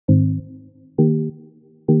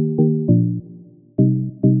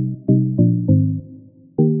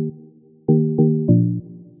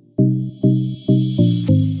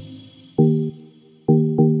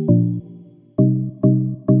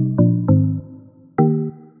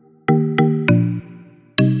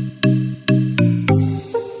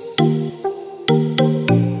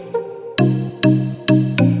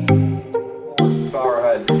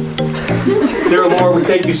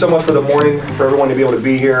thank you so much for the morning, for everyone to be able to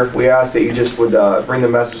be here. We ask that you just would bring the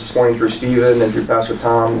message this morning through Stephen and through Pastor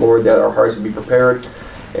Tom, Lord, that our hearts would be prepared.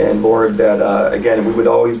 And Lord, that again, we would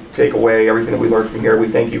always take away everything that we learned from here. We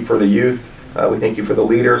thank you for the youth. We thank you for the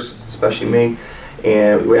leaders, especially me.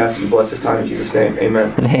 And we ask that you bless this time in Jesus' name.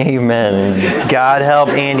 Amen. Amen. God help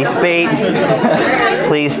Andy Spate.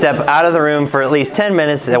 Please step out of the room for at least 10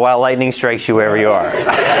 minutes while lightning strikes you wherever you are.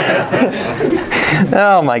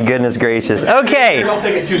 Oh, my goodness gracious. Okay. Don't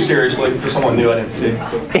take it too seriously for someone new I didn't see.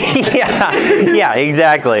 Yeah,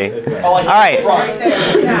 exactly. All right.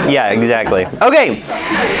 Yeah, exactly. Okay.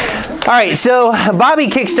 All right, so Bobby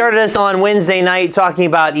kickstarted us on Wednesday night talking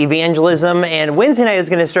about evangelism, and Wednesday night is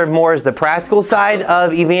going to serve more as the practical side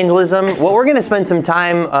of evangelism. What we're going to spend some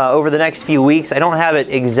time over the next few weeks, I don't have it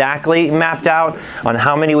exactly mapped out on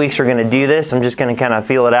how many weeks we're going to do this. I'm just going to kind of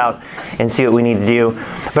feel it out and see what we need to do.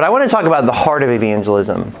 But I want to talk about the heart of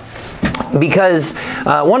evangelism. Because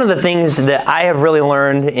one of the things that I have really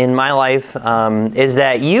learned in my life is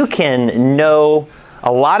that you can know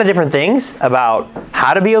a lot of different things about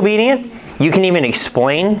how to be obedient. You can even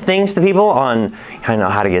explain things to people on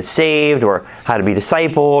how to get saved or how to be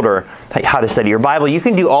discipled or how to study your Bible. You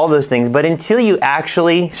can do all those things, but until you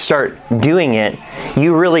actually start doing it,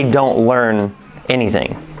 you really don't learn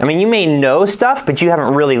anything. I mean, you may know stuff, but you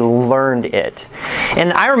haven't really learned it.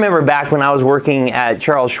 And I remember back when I was working at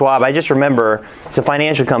Charles Schwab, I just remember, it's a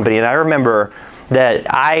financial company, and I remember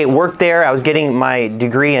that I worked there. I was getting my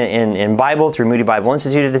degree in Bible through Moody Bible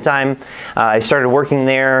Institute at the time. I started working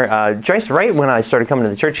there just right when I started coming to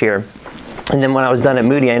the church here. And then when I was done at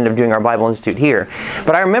Moody, I ended up doing our Bible Institute here.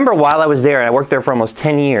 But I remember while I was there, and I worked there for almost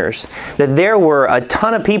 10 years, that there were a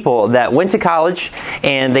ton of people that went to college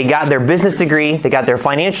and they got their business degree, they got their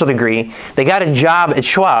financial degree, they got a job at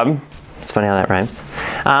Schwab. It's funny how that rhymes.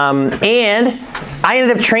 And I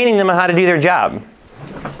ended up training them on how to do their job.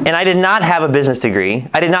 And I did not have a business degree.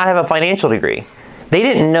 I did not have a financial degree. They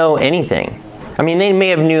didn't know anything. I mean, they may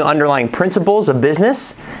have knew underlying principles of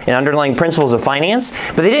business and underlying principles of finance,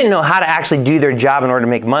 but they didn't know how to actually do their job in order to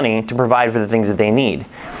make money to provide for the things that they need.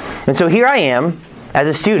 And so here I am as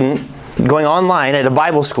a student going online at a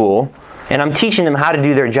Bible school, and I'm teaching them how to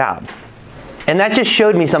do their job. And that just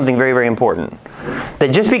showed me something very, very important.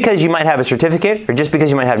 That just because you might have a certificate or just because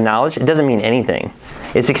you might have knowledge, it doesn't mean anything.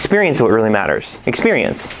 It's experience what really matters.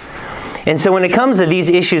 Experience. And so when it comes to these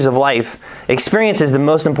issues of life, experience is the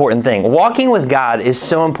most important thing. Walking with God is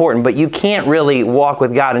so important, but you can't really walk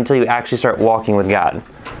with God until you actually start walking with God.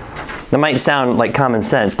 That might sound like common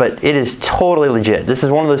sense, but it is totally legit. This is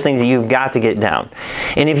one of those things that you've got to get down.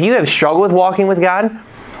 And if you have struggled with walking with God,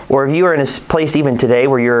 or if you are in a place even today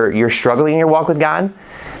where you're struggling in your walk with God,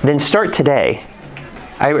 then start today.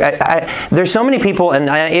 There's so many people, and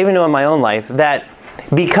I even know in my own life, that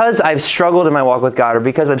because I've struggled in my walk with God, or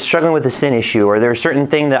because I'm struggling with a sin issue, or there's a certain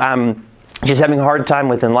thing that I'm just having a hard time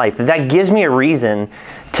with in life, that gives me a reason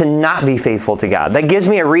to not be faithful to God. That gives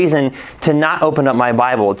me a reason to not open up my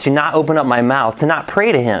Bible, to not open up my mouth, to not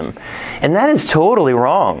pray to Him. And that is totally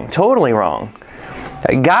wrong. Totally wrong.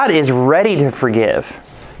 God is ready to forgive,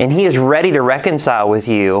 and He is ready to reconcile with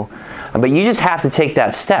you, but you just have to take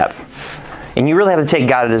that step. And you really have to take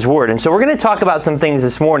God at His word. And so we're going to talk about some things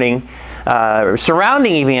this morning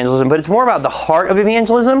surrounding evangelism, but it's more about the heart of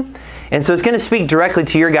evangelism. And so it's going to speak directly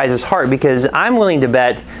to your guys' heart, because I'm willing to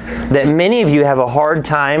bet that many of you have a hard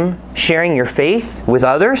time sharing your faith with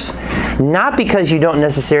others, not because you don't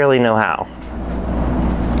necessarily know how.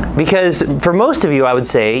 Because for most of you, I would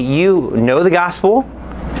say, you know the gospel,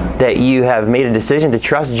 that you have made a decision to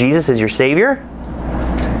trust Jesus as your Savior,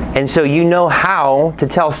 and so you know how to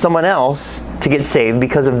tell someone else to get saved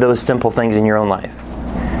because of those simple things in your own life.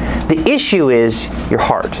 The issue is your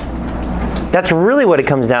heart. That's really what it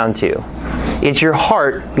comes down to. It's your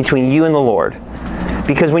heart between you and the Lord.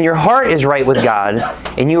 Because when your heart is right with God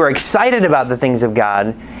and you are excited about the things of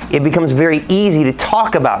God, it becomes very easy to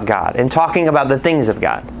talk about God and talking about the things of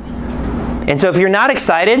God. And so if you're not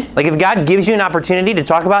excited, like if God gives you an opportunity to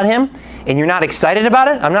talk about Him and you're not excited about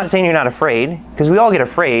it, I'm not saying you're not afraid, because we all get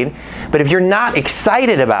afraid, but if you're not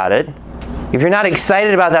excited about it, if you're not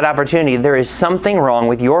excited about that opportunity, there is something wrong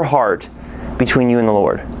with your heart between you and the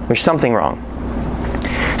Lord. There's something wrong.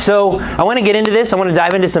 So I want to get into this. I want to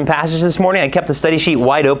dive into some passages this morning. I kept the study sheet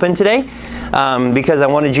wide open today because I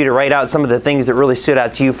wanted you to write out some of the things that really stood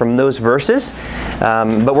out to you from those verses.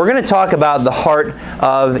 But we're going to talk about the heart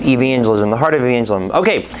of evangelism. The heart of evangelism.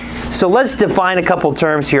 Okay, So let's define a couple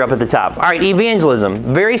terms here up at the top. All right,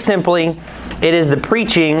 evangelism. Very simply, it is the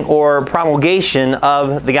preaching or promulgation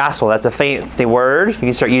of the gospel. That's a fancy word. You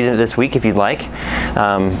can start using it this week if you'd like.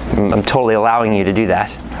 I'm totally allowing you to do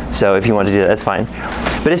that. So if you want to do that, that's fine.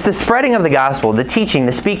 But it's the spreading of the gospel, the teaching,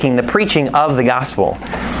 the speaking, the preaching of the gospel.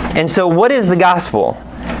 And so what is the gospel?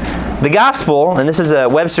 The gospel, and this is a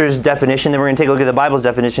Webster's definition, then we're going to take a look at the Bible's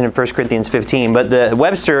definition in 1 Corinthians 15, but the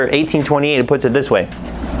Webster 1828 puts it this way.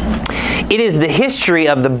 It is the history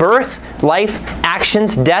of the birth, life,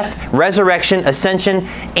 actions, death, resurrection, ascension,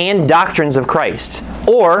 and doctrines of Christ,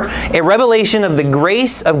 or a revelation of the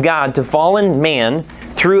grace of God to fallen man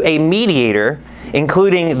through a mediator,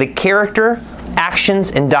 including the character,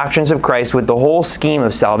 actions, and doctrines of Christ with the whole scheme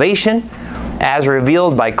of salvation, as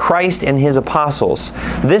revealed by Christ and His apostles.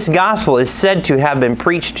 This gospel is said to have been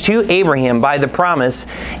preached to Abraham by the promise,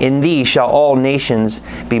 "In thee shall all nations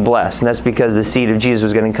be blessed." And that's because the seed of Jesus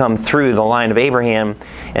was going to come through the line of Abraham,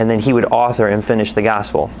 and then he would author and finish the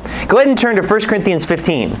gospel. Go ahead and turn to 1 Corinthians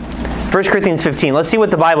 15. 1 Corinthians 15. Let's see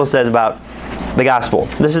what the Bible says about the gospel.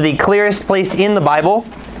 This is the clearest place in the Bible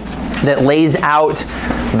that lays out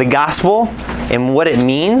the gospel and what it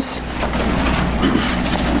means.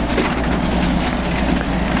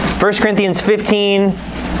 1 Corinthians 15,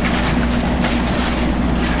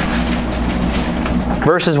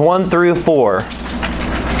 verses 1 through 4.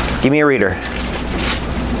 Give me a reader.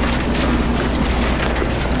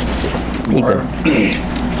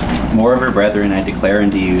 Ethan. Moreover, brethren, I declare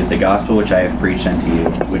unto you the gospel which I have preached unto you,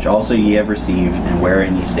 which also ye have received, and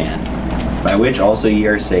wherein ye stand, by which also ye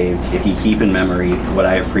are saved, if ye keep in memory what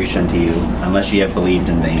I have preached unto you, unless ye have believed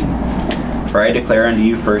in vain. For I declare unto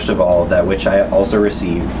you first of all that which I also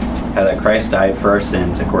received, how that Christ died for our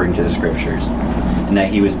sins according to the Scriptures, and that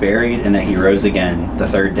He was buried, and that He rose again the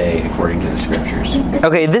third day according to the Scriptures.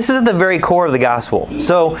 Okay, this is at the very core of the gospel.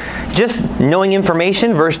 So, just knowing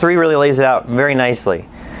information, verse 3 really lays it out very nicely.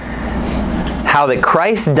 How that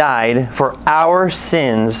Christ died for our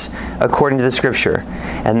sins according to the Scripture,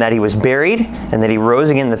 and that He was buried, and that He rose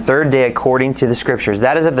again the third day according to the Scriptures.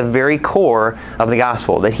 That is at the very core of the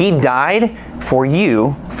gospel, that He died for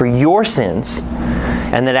you, for your sins,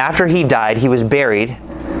 and that after He died, He was buried,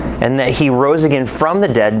 and that He rose again from the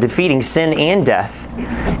dead, defeating sin and death,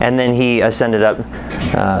 and then He ascended up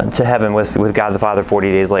to heaven with God the Father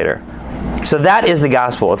 40 days later. So that is the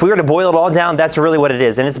gospel. If we were to boil it all down, that's really what it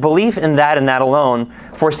is. And it's belief in that and that alone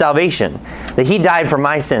for salvation. That He died for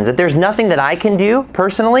my sins. That there's nothing that I can do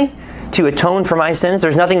personally to atone for my sins.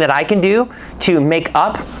 There's nothing that I can do to make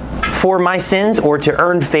up for my sins or to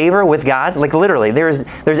earn favor with God. Like literally, there's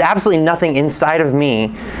absolutely nothing inside of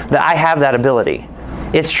me that I have that ability.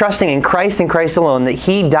 It's trusting in Christ and Christ alone that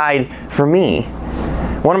He died for me.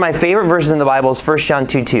 One of my favorite verses in the Bible is 1 John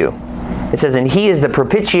 2:2. It says, "And He is the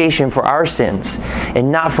propitiation for our sins,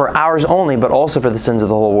 and not for ours only, but also for the sins of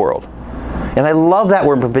the whole world." And I love that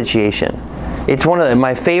word propitiation. It's one of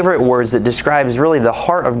my favorite words that describes really the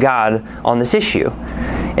heart of God on this issue.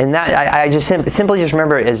 And that I just simply just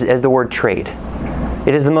remember it as the word trade.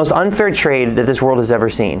 It is the most unfair trade that this world has ever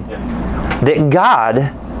seen. That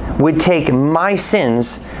God would take my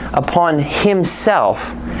sins upon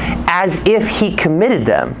Himself as if He committed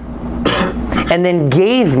them, and then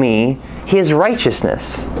gave me His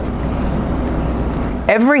righteousness.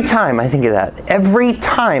 Every time I think of that,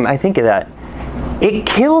 it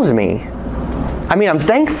kills me. I mean, I'm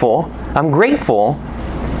thankful, I'm grateful,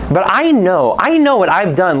 but I know what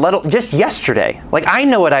I've done just yesterday. Like, I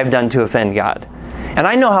know what I've done to offend God. And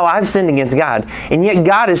I know how I've sinned against God. And yet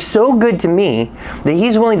God is so good to me that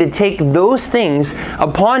He's willing to take those things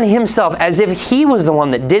upon Himself as if He was the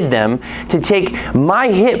one that did them, to take my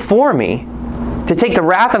hit for me, to take the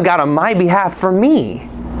wrath of God on my behalf for me,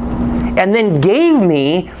 and then gave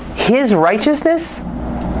me His righteousness.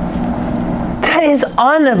 That is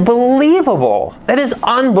unbelievable. That is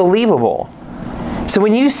unbelievable. So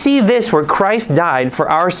when you see this where Christ died for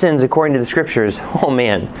our sins according to the Scriptures, oh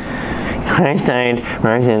man, Christ died for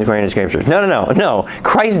our sins according to the Scriptures. No.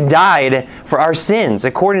 Christ died for our sins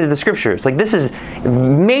according to the Scriptures. Like, this is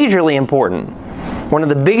majorly important. One of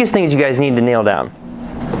the biggest things you guys need to nail down.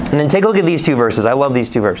 And then take a look at these two verses. I love these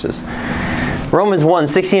two verses. Romans 1,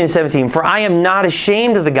 16 and 17. "For I am not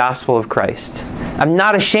ashamed of the gospel of Christ." I'm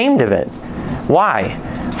not ashamed of it. Why?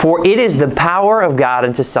 "For it is the power of God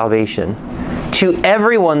unto salvation, to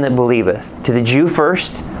everyone that believeth, to the Jew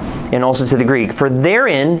first, and also to the Greek. For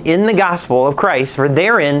therein, in the gospel of Christ, for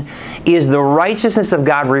therein is the righteousness of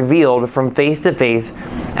God revealed from faith to faith,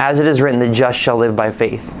 as it is written, the just shall live by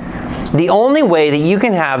faith." The only way that you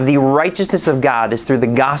can have the righteousness of God is through the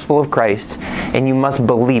gospel of Christ, and you must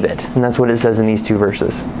believe it. And that's what it says in these 2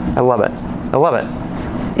 verses. I love it. I love it.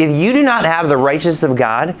 If you do not have the righteousness of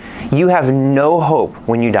God, you have no hope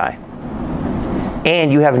when you die.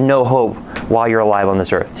 And you have no hope while you're alive on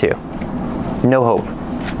this earth too. No hope.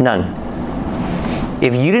 None.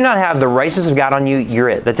 If you do not have the righteousness of God on you, you're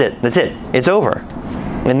it. That's it. That's it. It's over.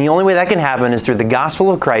 And the only way that can happen is through the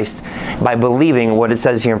gospel of Christ by believing what it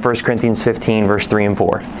says here in 1 Corinthians 15, verse 3 and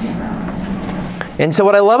 4. And so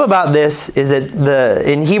what I love about this is that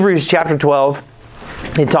in Hebrews chapter 12,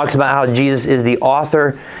 it talks about how Jesus is the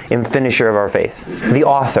author and finisher of our faith. The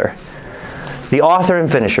author. The author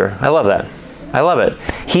and finisher. I love that. I love it.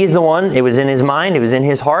 He's the one. It was in his mind. It was in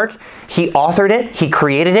his heart. He authored it. He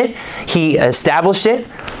created it. He established it.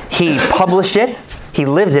 He published it. He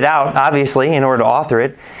lived it out, obviously, in order to author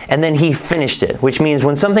it. And then he finished it, which means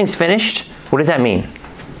when something's finished, what does that mean?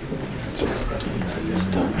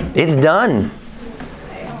 It's done.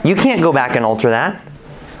 You can't go back and alter that.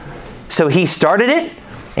 So he started it,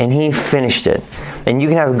 and he finished it. And you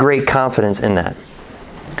can have great confidence in that.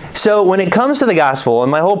 So when it comes to the gospel,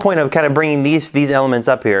 and my whole point of kind of bringing these elements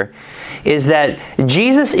up here, is that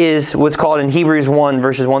Jesus is what's called in Hebrews 1,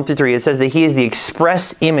 verses 1 through 3, it says that he is the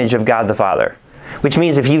express image of God the Father. Which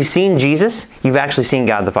means if you've seen Jesus, you've actually seen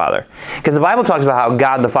God the Father. Because the Bible talks about how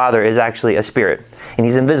God the Father is actually a spirit, and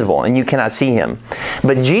he's invisible, and you cannot see him.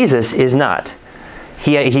 But Jesus is not.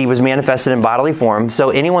 He was manifested in bodily form, so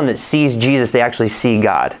anyone that sees Jesus, they actually see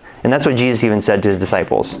God. And that's what Jesus even said to his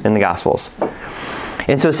disciples in the Gospels.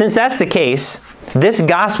 And so since that's the case, this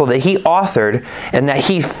gospel that he authored and that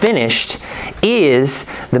he finished is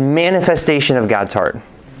the manifestation of God's heart.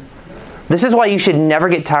 This is why you should never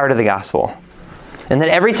get tired of the gospel. And that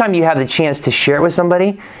every time you have the chance to share it with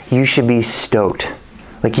somebody, you should be stoked.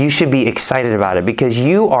 Like you should be excited about it because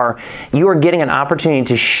you are getting an opportunity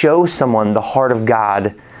to show someone the heart of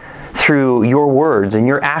God through your words and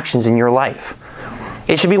your actions in your life.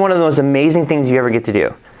 It should be one of the most amazing things you ever get to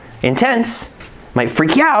do. Intense, might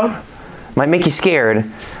freak you out, might make you scared,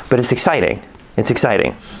 but it's exciting. It's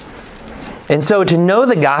exciting. And so to know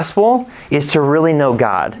the gospel is to really know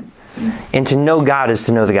God. And to know God is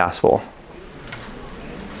to know the gospel.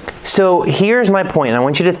 So here's my point, and I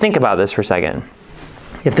want you to think about this for a second.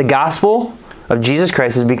 If the gospel of Jesus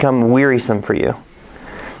Christ has become wearisome for you,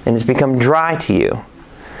 and it's become dry to you,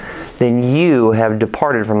 then you have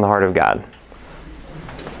departed from the heart of God.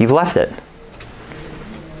 You've left it.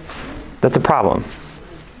 That's a problem.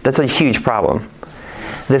 That's a huge problem.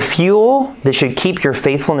 The fuel that should keep your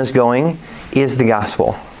faithfulness going is the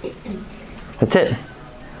gospel. That's it.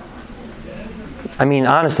 I mean,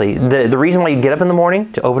 honestly, the reason why you get up in the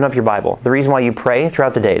morning to open up your Bible, the reason why you pray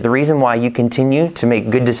throughout the day, the reason why you continue to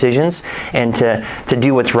make good decisions and to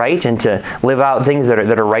do what's right and to live out things that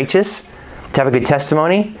are righteous, to have a good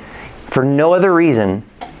testimony, for no other reason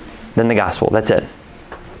than the gospel. That's it.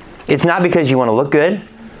 It's not because you want to look good.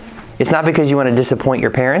 It's not because you want to disappoint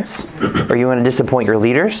your parents or you want to disappoint your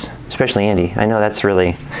leaders, especially Andy. I know that's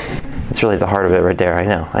really the heart of it right there.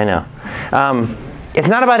 I know. It's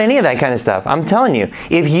not about any of that kind of stuff. I'm telling you,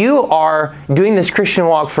 if you are doing this Christian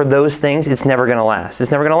walk for those things, it's never going to last.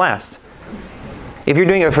 It's never going to last. If you're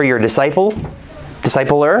doing it for your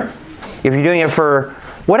discipler, if you're doing it for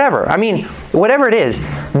whatever, whatever it is,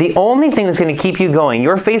 the only thing that's going to keep you going,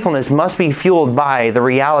 your faithfulness must be fueled by the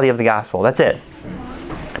reality of the gospel. That's it.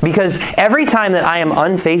 Because every time that I am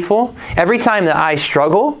unfaithful, every time that I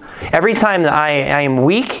struggle, every time that I am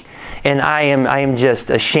weak, and I am just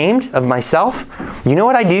ashamed of myself, you know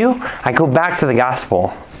what I do? I go back to the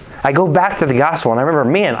gospel. I go back to the gospel and I remember,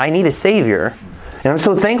 man, I need a Savior. And I'm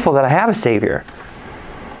so thankful that I have a Savior.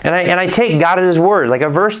 And I take God at His word. Like a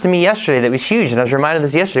verse to me yesterday that was huge, and I was reminded of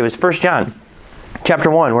this yesterday, was 1 John chapter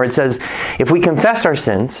 1, where it says, if we confess our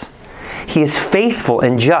sins, He is faithful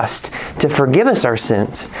and just to forgive us our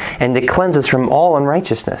sins and to cleanse us from all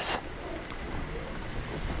unrighteousness.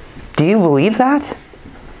 Do you believe that?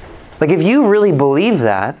 Like if you really believe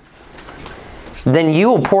that, then you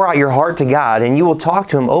will pour out your heart to God and you will talk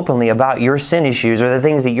to Him openly about your sin issues or the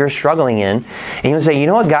things that you're struggling in. And you'll say, you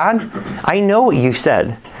know what, God? I know what you've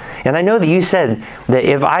said. And I know that you said that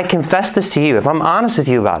if I confess this to you, if I'm honest with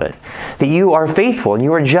you about it, that you are faithful and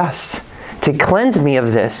you are just to cleanse me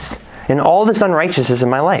of this and all this unrighteousness in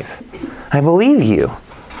my life. I believe you.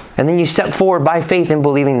 And then you step forward by faith in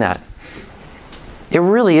believing that. It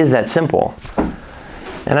really is that simple.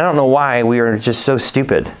 And I don't know why we are just so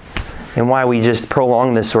stupid and why we just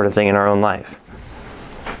prolong this sort of thing in our own life.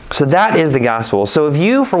 So that is the gospel. So if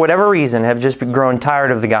you, for whatever reason, have just grown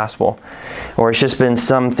tired of the gospel, or it's just been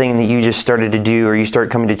something that you just started to do, or you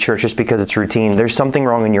start coming to church just because it's routine, there's something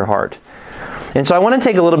wrong in your heart. And so I want to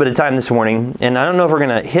take a little bit of time this morning, and I don't know if we're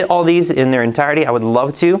going to hit all these in their entirety. I would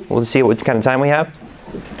love to. We'll see what kind of time we have.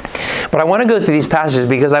 But I want to go through these passages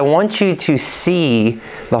because I want you to see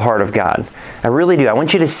the heart of God. I really do. I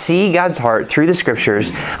want you to see God's heart through the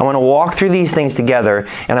Scriptures. I want to walk through these things together,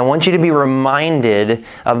 and I want you to be reminded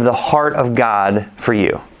of the heart of God for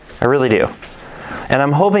you. I really do. And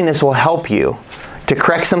I'm hoping this will help you to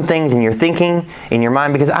correct some things in your thinking, in your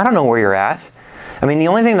mind, because I don't know where you're at. I mean, the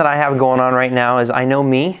only thing that I have going on right now is I know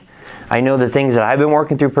me. I know the things that I've been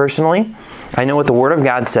working through personally. I know what the Word of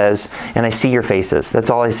God says, and I see your faces.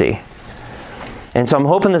 That's all I see. And so I'm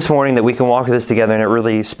hoping this morning that we can walk this together and it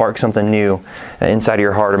really sparks something new inside of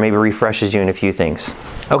your heart, or maybe refreshes you in a few things.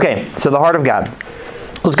 Okay, so the heart of God.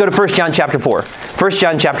 Let's go to 1 John chapter 4. 1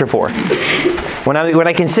 John chapter 4. When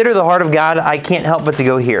I consider the heart of God, I can't help but to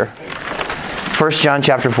go here. 1 John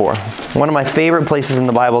chapter 4. One of my favorite places in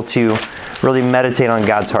the Bible to really meditate on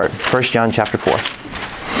God's heart. 1 John chapter 4.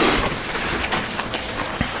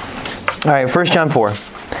 All right, 1 John 4.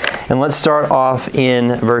 And let's start off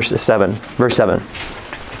in verse 7. Verse 7.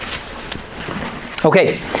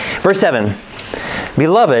 Okay, verse 7.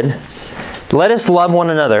 Beloved, let us love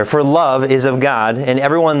one another, for love is of God, and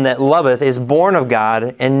everyone that loveth is born of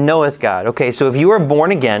God and knoweth God. Okay, so if you are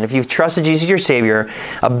born again, if you've trusted Jesus your Savior,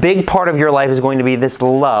 a big part of your life is going to be this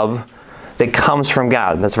love that comes from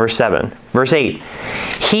God. That's verse 7. Verse 8.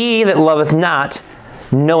 He that loveth not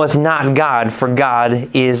knoweth not God, for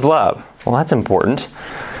God is love. Well, that's important.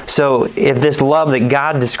 So if this love that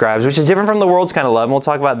God describes, which is different from the world's kind of love, and we'll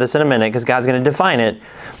talk about this in a minute because God's going to define it,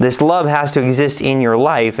 this love has to exist in your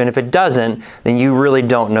life, and if it doesn't, then you really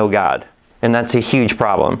don't know God. And that's a huge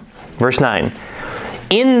problem. Verse 9.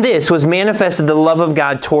 In this was manifested the love of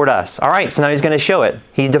God toward us. All right, so now he's going to show it.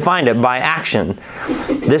 He's defined it by action.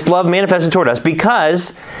 This love manifested toward us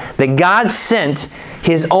because that God sent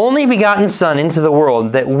His only begotten Son into the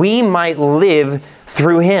world that we might live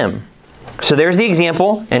through Him. So there's the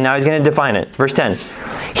example, and now he's going to define it. Verse 10.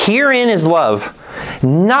 Herein is love,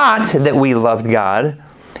 not that we loved God,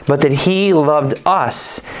 but that He loved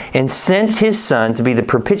us and sent His Son to be the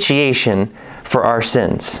propitiation for our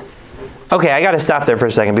sins. Okay, I got to stop there for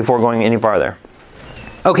a second before going any farther.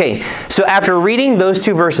 Okay, so after reading those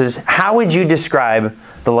two verses, how would you describe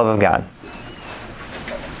the love of God?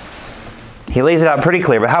 He lays it out pretty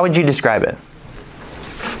clear, but how would you describe it?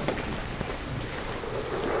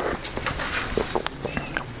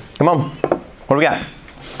 Come on. What do we got?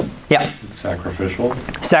 Yeah. Sacrificial.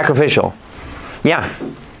 Sacrificial. Yeah.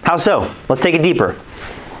 How so? Let's take it deeper.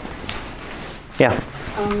 Yeah.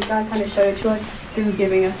 God kind of showed it to us through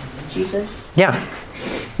giving us Jesus. Yeah.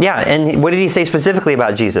 Yeah. And what did He say specifically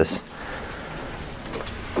about Jesus?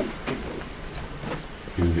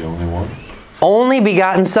 He was the only one. Only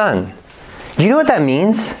begotten Son. Do you know what that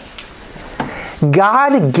means?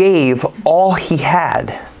 God gave all He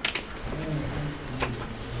had.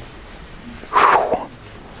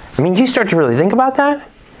 I mean, you start to really think about that?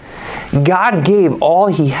 God gave all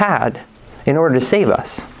He had in order to save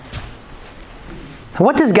us.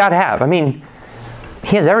 What does God have? I mean,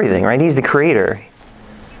 He has everything, right? He's the creator.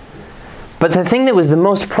 But the thing that was the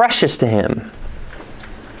most precious to Him,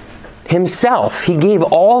 Himself, He gave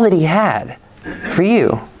all that He had for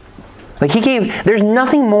you. Like there's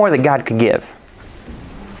nothing more that God could give.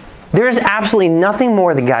 There is absolutely nothing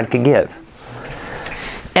more that God could give.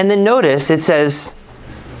 And then notice it says,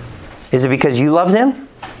 is it because you loved Him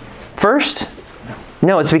first?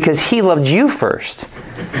 No, it's because He loved you first.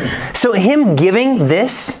 So Him giving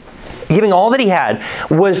all that He had,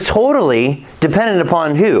 was totally dependent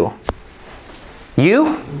upon who?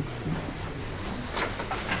 You?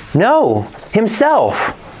 No,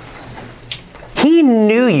 Himself. He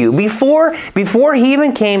knew you. Before He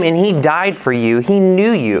even came and He died for you, He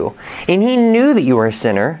knew you. And He knew that you were a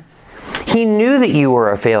sinner. He knew that you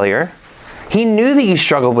were a failure. He knew that you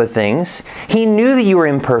struggled with things. He knew that you were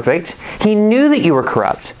imperfect. He knew that you were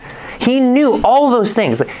corrupt. He knew all those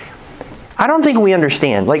things. I don't think we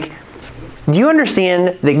understand. Do you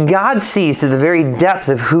understand that God sees to the very depth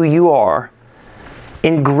of who you are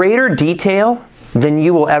in greater detail than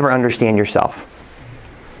you will ever understand yourself?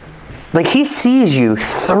 He sees you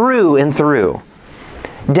through and through.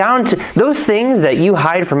 Down to those things that you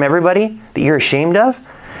hide from everybody, that you're ashamed of,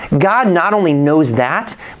 God not only knows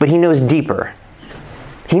that, but He knows deeper.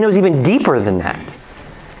 He knows even deeper than that.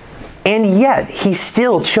 And yet, He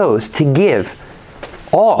still chose to give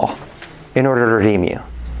all in order to redeem you.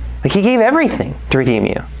 He gave everything to redeem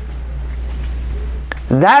you.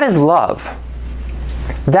 That is love.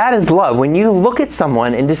 That is love. When you look at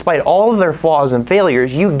someone and despite all of their flaws and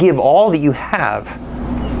failures, you give all that you have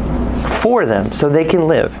for them so they can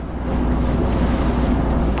live.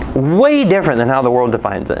 Way different than how the world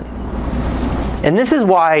defines it. And this is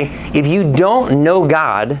why if you don't know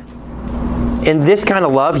God in this kind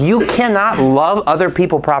of love, you cannot love other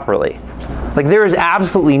people properly. Like, there is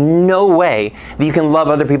absolutely no way that you can love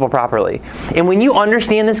other people properly. And when you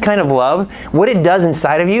understand this kind of love, what it does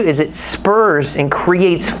inside of you is it spurs and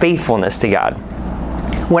creates faithfulness to God.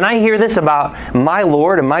 When I hear this about my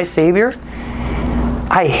Lord and my Savior,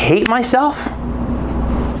 I hate myself.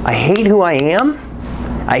 I hate who I am.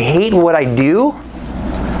 I hate what I do.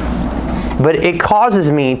 But it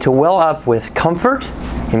causes me to well up with comfort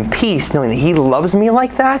and peace, knowing that He loves me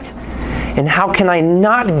like that. And how can I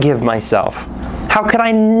not give myself? How could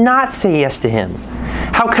I not say yes to Him?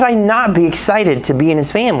 How could I not be excited to be in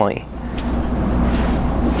His family?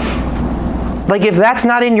 Like, if that's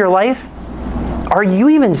not in your life, are you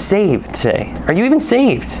even saved today? Are you even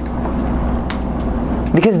saved?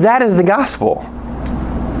 Because that is the gospel.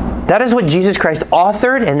 That is what Jesus Christ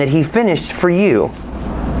authored and that He finished for you.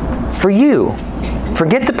 For you.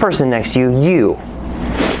 Forget the person next to you, you.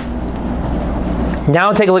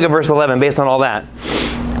 Now take a look at verse 11 based on all that.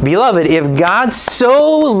 Beloved, if God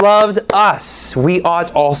so loved us, we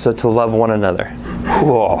ought also to love one another.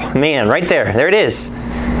 Oh, man, right there. There it is.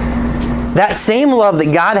 That same love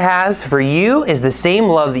that God has for you is the same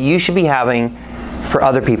love that you should be having for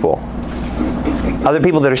other people. Other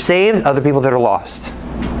people that are saved, other people that are lost.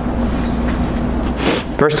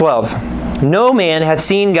 Verse 12. No man hath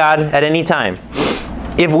seen God at any time.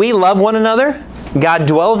 If we love one another, God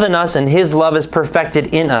dwelleth in us, and His love is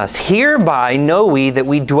perfected in us. Hereby know we that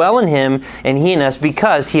we dwell in Him, and He in us,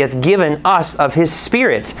 because He hath given us of His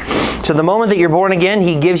Spirit. So the moment that you're born again,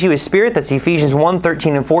 He gives you His Spirit. That's Ephesians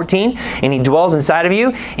 1:13 and 14. And He dwells inside of you.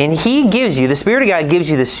 And He gives you, the Spirit of God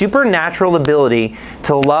gives you the supernatural ability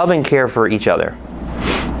to love and care for each other.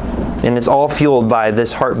 And it's all fueled by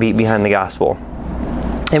this heartbeat behind the gospel.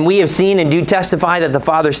 And we have seen and do testify that the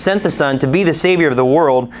Father sent the Son to be the Savior of the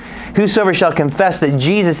world. Whosoever shall confess that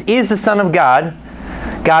Jesus is the Son of God,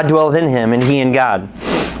 God dwelleth in Him, and He in God.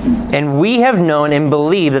 And we have known and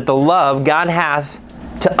believed that the love God hath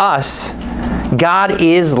to us, God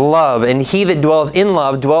is love, and he that dwelleth in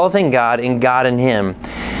love dwelleth in God, and God in him.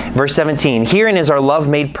 Verse 17, herein is our love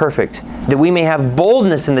made perfect, that we may have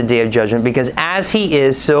boldness in the day of judgment, because as He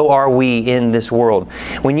is, so are we in this world.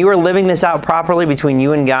 When you are living this out properly between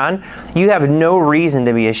you and God, you have no reason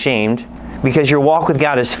to be ashamed, because your walk with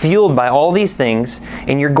God is fueled by all these things,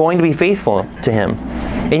 and you're going to be faithful to Him.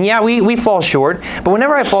 And yeah, we fall short, but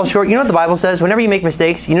whenever I fall short, you know what the Bible says? Whenever you make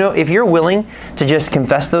mistakes, you know, if you're willing to just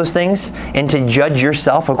confess those things and to judge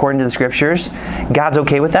yourself according to the Scriptures, God's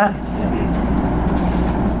okay with that.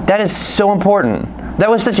 That is so important. That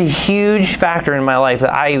was such a huge factor in my life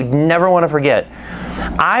that I would never want to forget.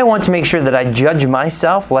 I want to make sure that I judge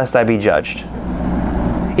myself lest I be judged.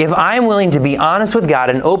 If I'm willing to be honest with God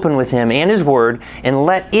and open with Him and His Word and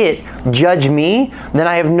let it judge me, then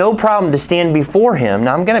I have no problem to stand before Him.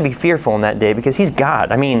 Now, I'm going to be fearful in that day because He's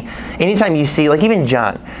God. I mean, anytime you see, like even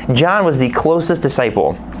John was the closest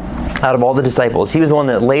disciple out of all the disciples. He was the one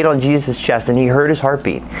that laid on Jesus' chest and he heard His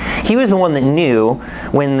heartbeat. He was the one that knew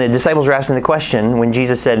when the disciples were asking the question, when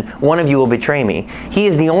Jesus said, one of you will betray me. He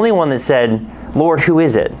is the only one that said, Lord, who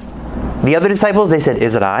is it? The other disciples, they said,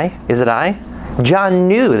 is it I? Is it I? John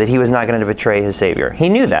knew that he was not going to betray his Savior. He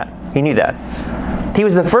knew that. He knew that. He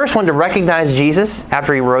was the first one to recognize Jesus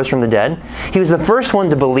after He rose from the dead. He was the first one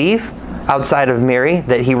to believe outside of Mary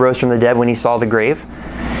that He rose from the dead when he saw the grave.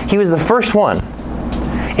 He was the first one.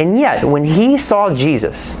 And yet, when he saw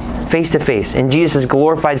Jesus face to face in Jesus'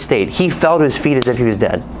 glorified state, he fell to his feet as if he was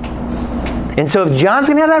dead. And so if John's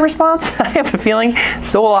going to have that response, I have a feeling,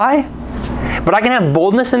 so will I. But I can have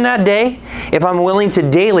boldness in that day if I'm willing to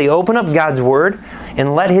daily open up God's Word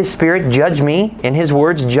and let His Spirit judge me and His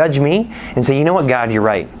words judge me and say, you know what, God, you're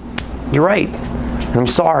right. You're right. And I'm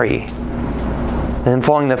sorry. And then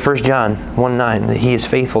following that 1 John 1:9, that He is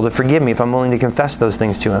faithful to forgive me if I'm willing to confess those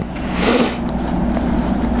things to Him.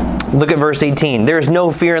 Look at verse 18. There is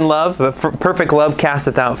no fear in love, but perfect love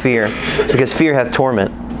casteth out fear, because fear hath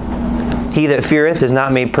torment. He that feareth is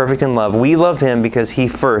not made perfect in love. We love Him because He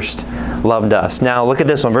first loved us. Now look at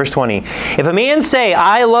this one, verse 20. If a man say,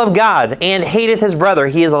 I love God, and hateth his brother,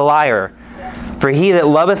 he is a liar. For he that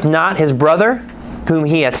loveth not his brother, whom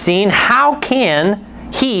he hath seen, how can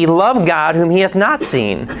he love God whom he hath not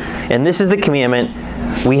seen? And this is the commandment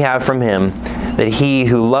we have from Him, that he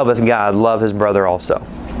who loveth God love his brother also.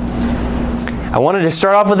 I wanted to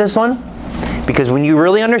start off with this one Because when you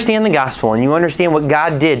really understand the gospel and you understand what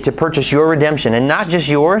God did to purchase your redemption, and not just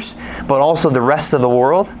yours, but also the rest of the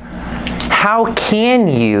world, how can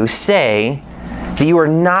you say that you are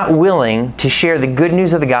not willing to share the good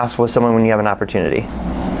news of the gospel with someone when you have an opportunity?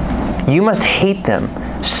 You must hate them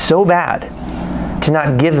so bad to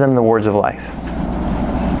not give them the words of life.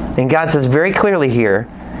 And God says very clearly here,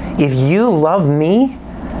 if you love me,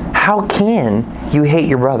 how can you hate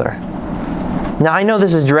your brother? Now, I know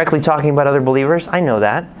this is directly talking about other believers. I know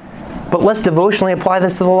that. But let's devotionally apply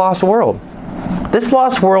this to the lost world. This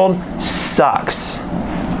lost world sucks.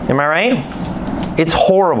 Am I right? It's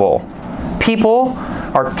horrible. People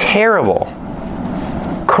are terrible,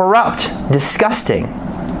 corrupt, disgusting.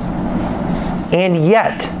 And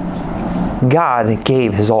yet, God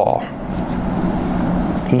gave His all.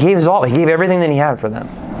 He gave His all. He gave everything that He had for them.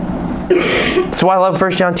 That's why I love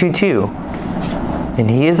 1 John 2:2. And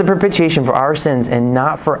He is the propitiation for our sins, and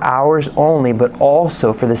not for ours only, but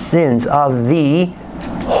also for the sins of the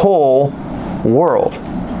whole world.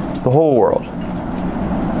 The whole world.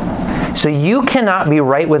 So you cannot be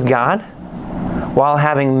right with God while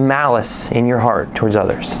having malice in your heart towards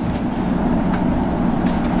others.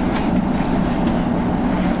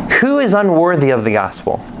 Who is unworthy of the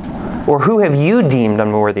gospel? Or who have you deemed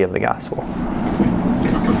unworthy of the gospel?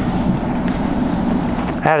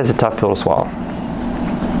 That is a tough pill to swallow.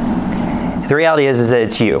 The reality is that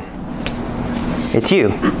it's you. It's you.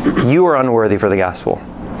 You are unworthy for the gospel,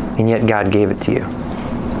 and yet God gave it to you.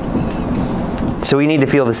 So we need to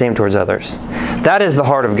feel the same towards others. That is the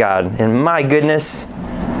heart of God, and my goodness,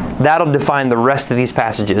 that'll define the rest of these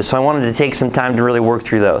passages. So I wanted to take some time to really work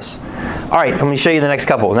through those. All right, I'm going to show you the next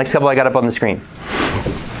couple. The next couple I got up on the screen.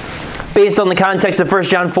 Based on the context of 1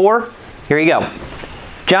 John 4, here you go.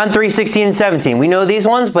 John 3, 16 and 17. We know these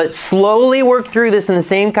ones, but slowly work through this in the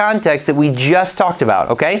same context that we just talked about,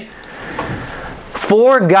 okay?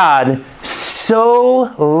 For God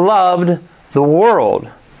so loved the world.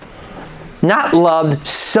 Not loved,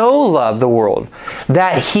 so loved the world,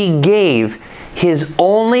 that He gave His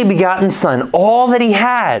only begotten Son, all that He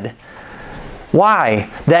had. Why?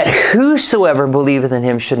 That whosoever believeth in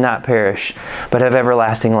Him should not perish, but have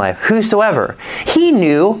everlasting life. Whosoever. He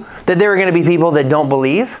knew that there were going to be people that don't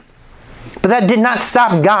believe, but that did not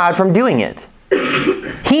stop God from doing it.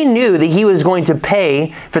 He knew that He was going to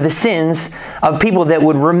pay for the sins of people that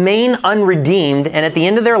would remain unredeemed and at the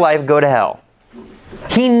end of their life go to hell.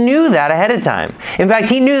 He knew that ahead of time. In fact,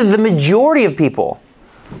 He knew that the majority of people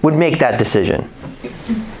would make that decision.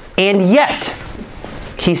 And yet,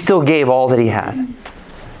 He still gave all that He had,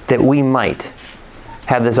 that we might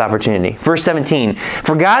have this opportunity. Verse 17,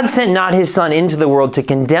 for God sent not His Son into the world to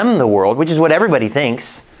condemn the world, which is what everybody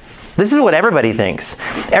thinks. This is what everybody thinks.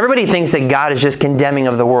 Everybody thinks that God is just condemning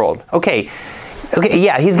of the world. Okay,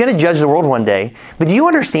 yeah, He's going to judge the world one day, but do you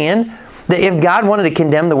understand that if God wanted to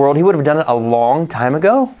condemn the world, He would have done it a long time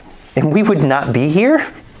ago, and we would not be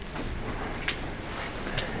here?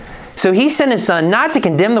 So He sent His Son not to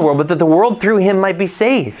condemn the world, but that the world through Him might be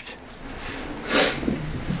saved.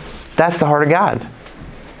 That's the heart of God.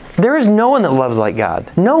 There is no one that loves like God.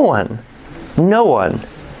 No one. No one.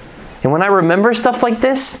 And when I remember stuff like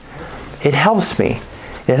this, it helps me.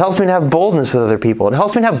 It helps me to have boldness with other people. It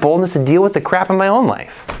helps me to have boldness to deal with the crap in my own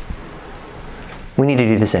life. We need to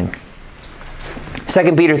do the same.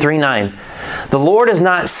 2 Peter 3:9. The Lord is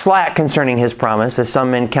not slack concerning His promise, as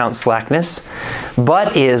some men count slackness,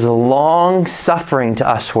 but is long-suffering to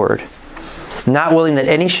usward, not willing that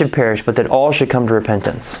any should perish, but that all should come to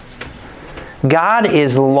repentance. God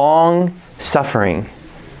is long-suffering.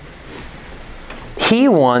 He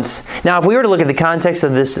wants... Now, if we were to look at the context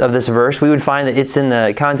of this verse, we would find that it's in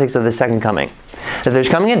the context of the second coming. That there's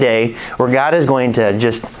coming a day where God is going to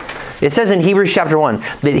just... It says in Hebrews chapter 1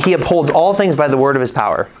 that He upholds all things by the word of His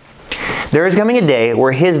power. There is coming a day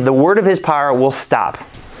where the word of His power will stop.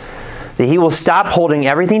 That He will stop holding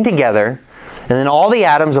everything together, and then all the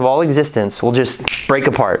atoms of all existence will just break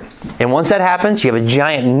apart. And once that happens, you have a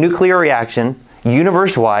giant nuclear reaction,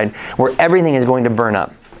 universe-wide, where everything is going to burn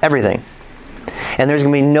up. Everything. And there's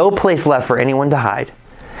going to be no place left for anyone to hide.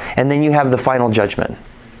 And then you have the final judgment.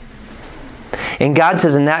 And God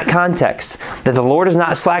says in that context that the Lord is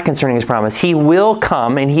not slack concerning His promise. He will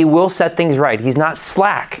come and He will set things right. He's not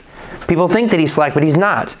slack. People think that He's slack, but He's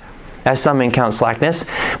not, as some men count slackness.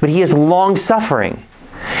 But He is long-suffering.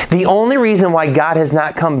 The only reason why God has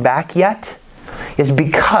not come back yet is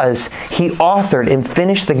because He authored and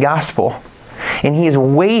finished the gospel. And He is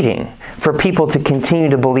waiting for people to continue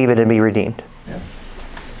to believe it and be redeemed. Yeah.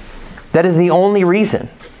 That is the only reason.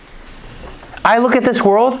 I look at this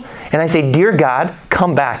world and I say, dear God,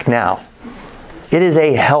 come back now. It is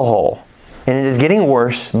a hellhole. And it is getting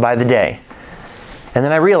worse by the day. And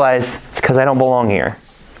then I realize it's because I don't belong here.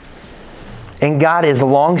 And God is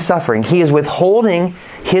long-suffering. He is withholding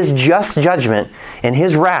His just judgment and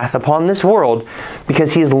His wrath upon this world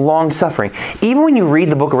because He is long-suffering. Even when you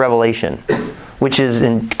read the book of Revelation, which is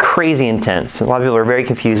crazy intense, a lot of people are very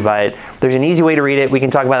confused by it. There's an easy way to read it. We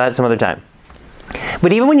can talk about that some other time.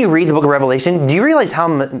 But even when you read the book of Revelation, do you realize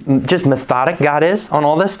how just methodic God is on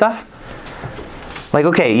all this stuff? Like,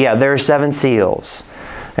 okay, yeah, there are 7 seals.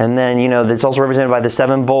 And then, that's also represented by the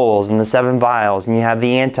 7 bowls and the 7 vials. And you have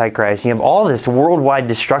the Antichrist. You have all this worldwide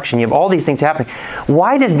destruction. You have all these things happening.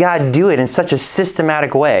 Why does God do it in such a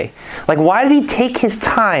systematic way? Like, why did He take His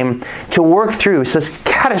time to work through such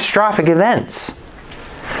catastrophic events?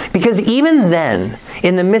 Because even then,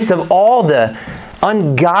 in the midst of all the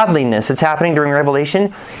ungodliness that's happening during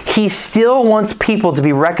Revelation, He still wants people to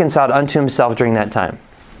be reconciled unto Himself during that time.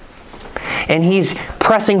 And He's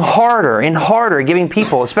pressing harder and harder, giving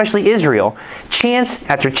people, especially Israel, chance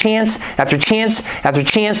after chance after chance after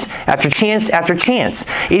chance after chance after chance.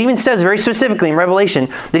 It even says very specifically in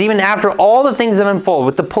Revelation that even after all the things that unfold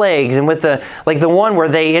with the plagues and with the one where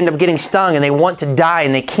they end up getting stung and they want to die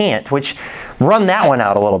and they can't, which run that one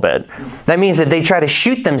out a little bit. That means that they try to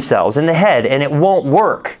shoot themselves in the head and it won't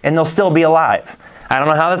work and they'll still be alive. I don't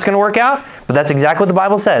know how that's going to work out, but that's exactly what the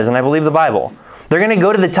Bible says, and I believe the Bible. They're going to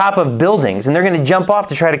go to the top of buildings and they're going to jump off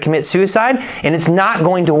to try to commit suicide, and it's not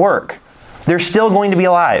going to work. They're still going to be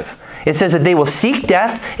alive. It says that they will seek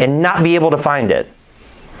death and not be able to find it.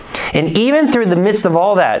 And even through the midst of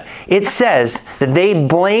all that, it says that they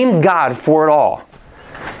blamed God for it all.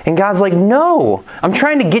 And God's like, no, I'm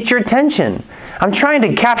trying to get your attention. I'm trying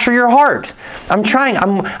to capture your heart.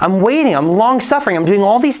 I'm waiting, I'm long-suffering, I'm doing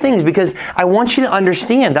all these things because I want you to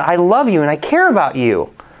understand that I love you and I care about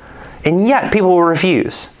you. And yet, people will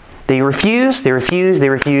refuse. They refuse, they refuse, they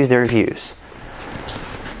refuse, they refuse.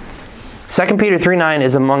 2 Peter 3:9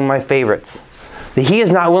 is among my favorites. That He is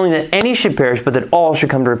not willing that any should perish, but that all should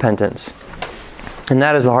come to repentance. And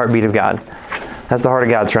that is the heartbeat of God. That's the heart of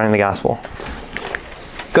God surrounding the gospel.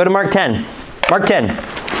 Go to Mark 10. Mark 10.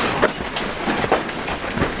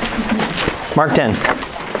 Mark 10.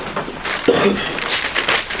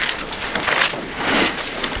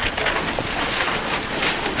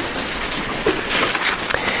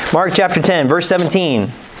 Mark chapter 10, verse 17.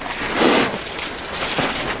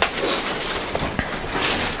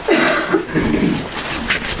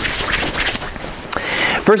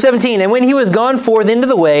 Verse 17, and when He was gone forth into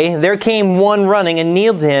the way, there came one running and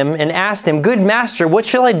kneeled to Him and asked Him, Good Master, what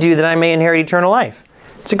shall I do that I may inherit eternal life?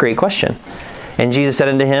 It's a great question. And Jesus said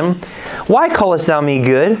unto him, Why callest thou me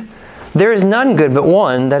good? There is none good but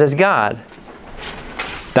one, that is God.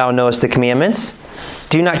 Thou knowest the commandments.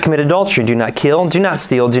 Do not commit adultery, do not kill, do not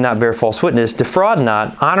steal, do not bear false witness, defraud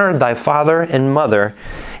not, honor thy father and mother.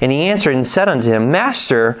 And he answered and said unto him,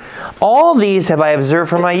 Master, all these have I observed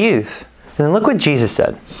from my youth. And then look what Jesus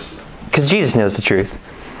said, because Jesus knows the truth.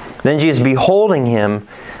 Then Jesus, beholding him,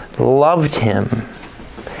 loved him,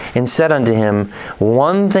 and said unto him,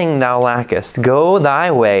 One thing thou lackest, go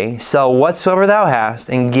thy way, sell whatsoever thou hast,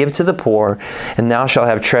 and give to the poor, and thou shalt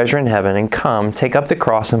have treasure in heaven, and come, take up the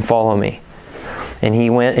cross, and follow me. And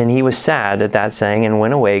he went, and he was sad at that saying, and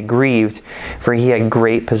went away, grieved, for he had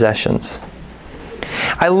great possessions.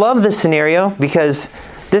 I love this scenario because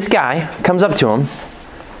this guy comes up to him,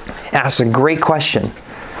 asks a great question.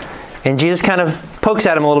 And Jesus kind of pokes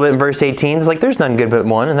at him a little bit in verse 18. It's like, there's none good but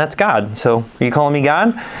one, and that's God. So are you calling me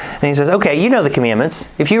God? And he says, okay, you know the commandments.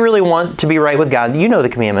 If you really want to be right with God, you know the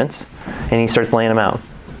commandments. And he starts laying them out.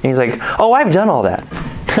 And he's like, oh, I've done all that.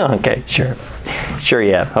 Okay, sure. Sure,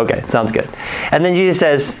 yeah. Okay, sounds good. And then Jesus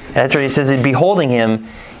says, that's what he says, beholding him,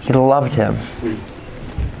 he loved him.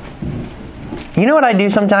 You know what I do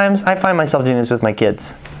sometimes? I find myself doing this with my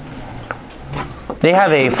kids. They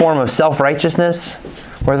have a form of self-righteousness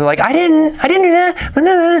where they're like, I didn't do that.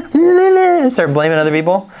 And start blaming other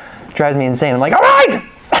people. It drives me insane. I'm like, all right!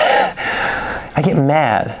 I get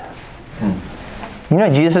mad. You know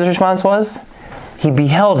what Jesus' response was? He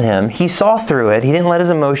beheld him. He saw through it. He didn't let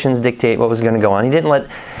his emotions dictate what was going to go on. God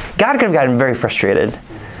could have gotten very frustrated.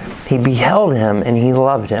 He beheld him and he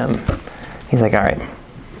loved him. He's like, all right,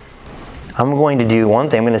 I'm going to do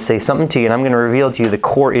one thing. I'm going to say something to you and I'm going to reveal to you the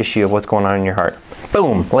core issue of what's going on in your heart.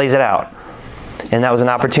 Boom, lays it out. And that was an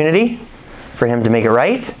opportunity for him to make it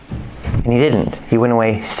right. And he didn't. He went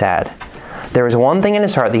away sad. There was one thing in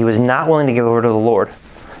his heart that he was not willing to give over to the Lord.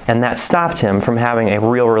 And that stopped him from having a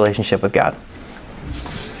real relationship with God.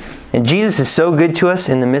 And Jesus is so good to us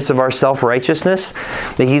in the midst of our self-righteousness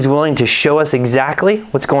that he's willing to show us exactly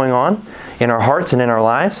what's going on in our hearts and in our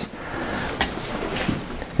lives.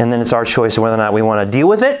 And then it's our choice of whether or not we want to deal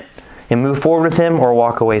with it and move forward with him or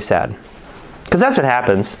walk away sad. Because that's what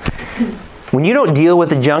happens. When you don't deal with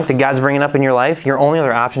the junk that God's bringing up in your life, your only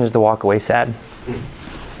other option is to walk away sad.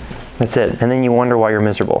 That's it. And then you wonder why you're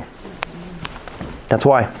miserable. That's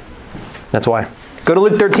why. That's why. Go to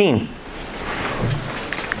Luke 13.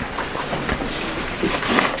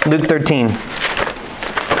 Luke 13.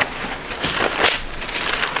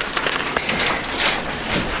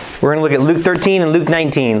 We're going to look at Luke 13 and Luke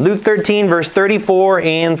 19. Luke 13, verse 34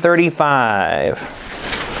 and 35.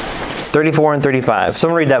 34 and 35.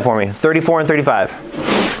 Someone read that for me. 34 and 35.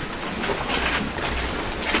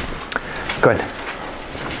 Go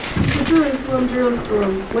ahead. Jerusalem,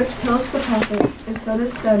 Jerusalem, which killest the prophets, and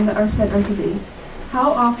stonest them that are sent unto thee.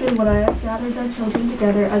 How often would I have gathered thy children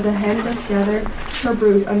together as a hen doth gather her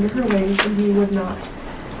brood under her wings, and ye would not.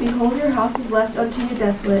 Behold, your house is left unto you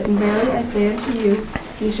desolate, and verily I say unto you,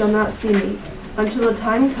 ye shall not see me, until the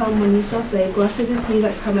time come when ye shall say, Blessed is he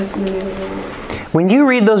that cometh in the name of the Lord. When you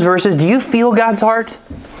read those verses, do you feel God's heart?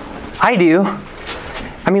 I do.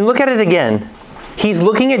 I mean, look at it again. He's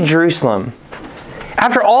looking at Jerusalem.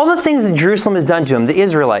 After all the things that Jerusalem has done to him, the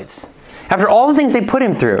Israelites, after all the things they put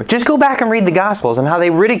him through, just go back and read the Gospels and how they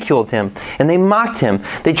ridiculed him and they mocked him.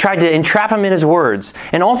 They tried to entrap him in his words.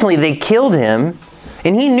 And ultimately they killed him.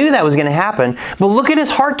 And he knew that was going to happen. But look at his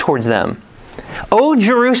heart towards them. O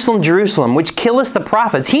Jerusalem, Jerusalem, which killest the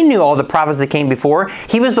prophets. He knew all the prophets that came before.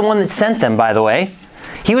 He was the one that sent them, by the way.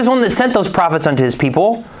 He was the one that sent those prophets unto his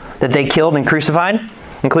people that they killed and crucified,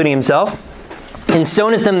 including himself. And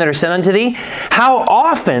stonest them that are sent unto thee. How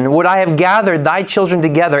often would I have gathered thy children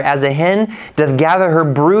together as a hen doth gather her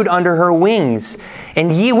brood under her wings,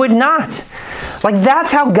 and ye would not. Like,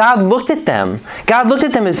 that's how God looked at them. God looked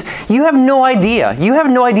at them as, you have no idea. You have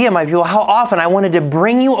no idea, my people, how often I wanted to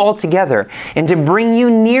bring you all together and to bring you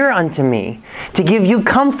near unto me, to give you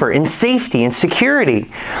comfort and safety and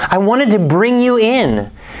security. I wanted to bring you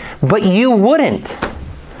in, but you wouldn't.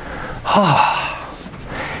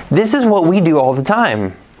 This is what we do all the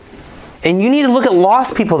time. And you need to look at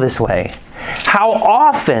lost people this way. How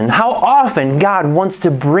often God wants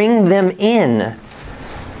to bring them in,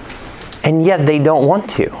 and yet they don't want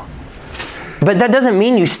to. But that doesn't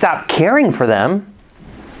mean you stop caring for them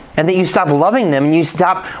and that you stop loving them and you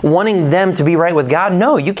stop wanting them to be right with God.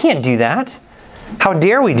 No, you can't do that. How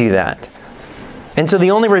dare we do that? And so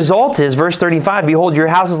the only result is, verse 35, Behold, your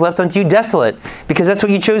house is left unto you desolate, because that's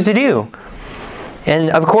what you chose to do.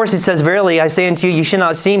 And of course it says, Verily I say unto you, you shall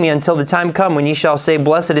not see me until the time come when ye shall say,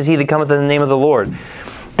 Blessed is he that cometh in the name of the Lord.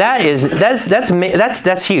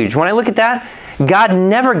 That's huge. When I look at that, God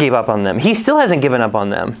never gave up on them. He still hasn't given up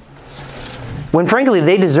on them. When frankly,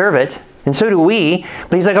 they deserve it, and so do we.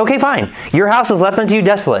 But he's like, okay, fine. Your house is left unto you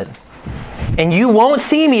desolate. And you won't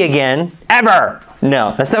see me again, ever.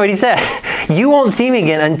 No, that's not what he said. You won't see me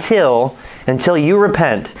again until you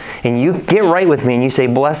repent and you get right with me and you say,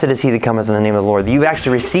 Blessed is he that cometh in the name of the Lord. You've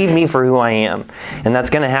actually received me for who I am. And that's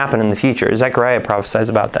going to happen in the future. Zechariah prophesies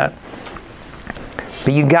about that.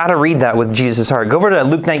 But you got to read that with Jesus' heart. Go over to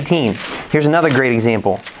Luke 19. Here's another great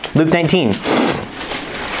example. Luke 19.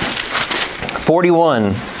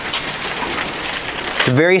 41. It's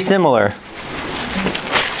very similar.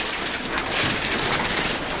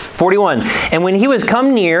 41. And when he was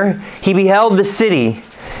come near, he beheld the city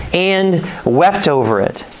and wept over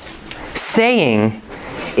it, saying,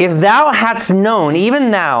 If thou hadst known,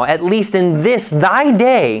 even thou, at least in this thy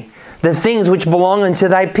day, the things which belong unto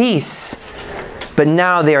thy peace, but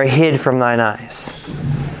now they are hid from thine eyes.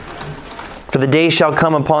 For the day shall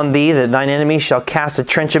come upon thee that thine enemies shall cast a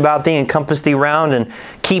trench about thee and compass thee round and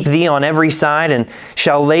keep thee on every side and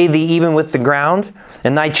shall lay thee even with the ground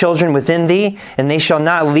and thy children within thee, and they shall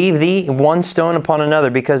not leave thee one stone upon another,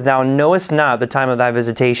 because thou knowest not the time of thy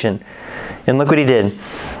visitation. And look what he did.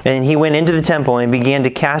 And he went into the temple and began to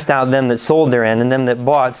cast out them that sold therein and them that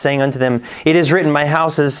bought, saying unto them, It is written, My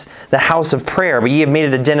house is the house of prayer, but ye have made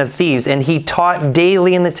it a den of thieves. And he taught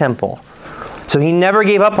daily in the temple. So he never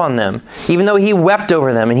gave up on them, even though he wept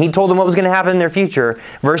over them and he told them what was going to happen in their future.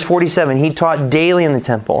 Verse 47, he taught daily in the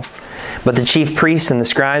temple. But the chief priests and the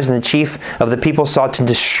scribes and the chief of the people sought to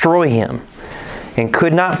destroy him and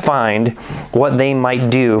could not find what they might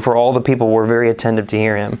do, for all the people were very attentive to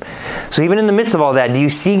hear him. So even in the midst of all that, do you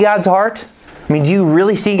see God's heart? I mean, do you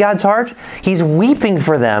really see God's heart? He's weeping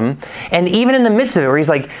for them. And even in the midst of it, where he's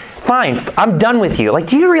like, fine, I'm done with you. Like,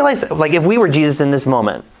 do you realize, like, if we were Jesus in this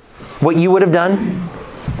moment, what you would have done?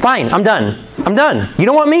 Fine, I'm done. I'm done. You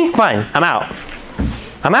don't want me? Fine, I'm out.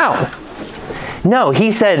 I'm out. No,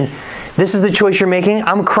 he said, this is the choice you're making.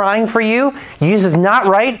 I'm crying for you. This is not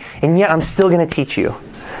right, and yet I'm still going to teach you.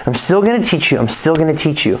 I'm still going to teach you. I'm still going to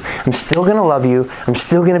teach you. I'm still going to love you. I'm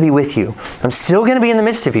still going to be with you. I'm still going to be in the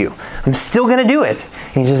midst of you. I'm still going to do it.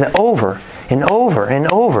 And he does it over and over and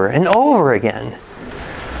over and over again.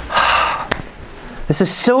 This is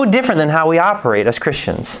so different than how we operate as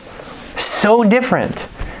Christians. So different.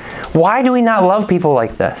 Why do we not love people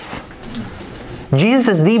like this? Jesus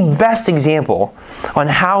is the best example on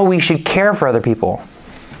how we should care for other people.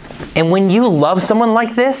 And when you love someone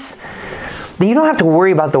like this, then you don't have to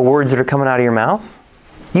worry about the words that are coming out of your mouth.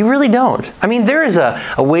 You really don't. I mean, there is a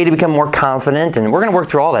way to become more confident, and we're going to work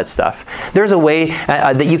through all that stuff. There's a way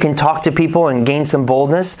that you can talk to people and gain some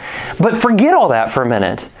boldness. But forget all that for a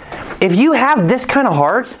minute. If you have this kind of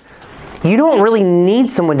heart, you don't really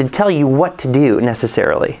need someone to tell you what to do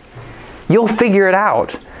necessarily. You'll figure it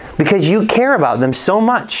out because you care about them so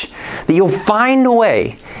much that you'll find a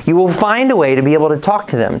way. You will find a way to be able to talk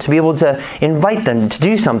to them, to be able to invite them to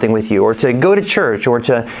do something with you, or to go to church, or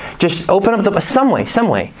to just open up some way.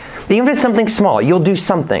 Even if it's something small, you'll do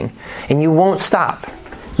something, and you won't stop.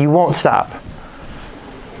 You won't stop.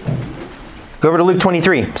 Go over to Luke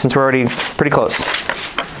 23, since we're already pretty close.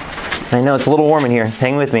 I know it's a little warm in here.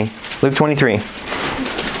 Hang with me. Luke 23.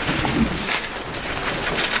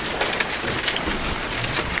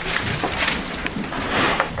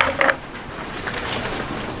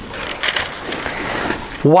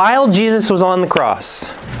 While Jesus was on the cross,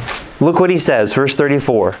 look what he says, verse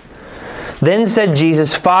 34. Then said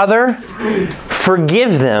Jesus, Father,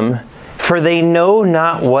 forgive them, for they know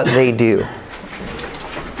not what they do.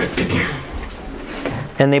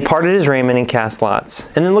 And they parted his raiment and cast lots.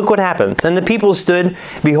 And then look what happens. And the people stood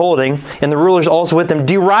beholding, and the rulers also with them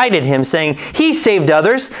derided him, saying, He saved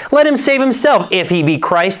others. Let him save himself, if he be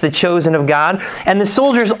Christ, the chosen of God. And the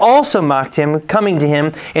soldiers also mocked him, coming to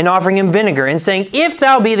him and offering him vinegar, and saying, If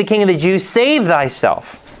thou be the king of the Jews, save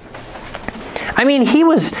thyself. I mean, he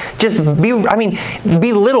was just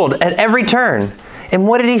belittled at every turn. And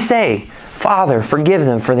what did he say? Father, forgive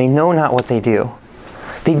them, for they know not what they do.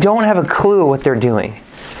 They don't have a clue what they're doing.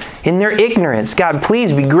 In their ignorance, God,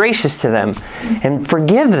 please be gracious to them and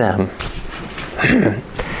forgive them.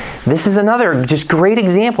 This is another just great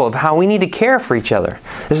example of how we need to care for each other.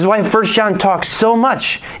 This is why 1 John talks so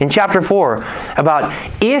much in chapter 4 about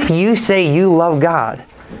if you say you love God,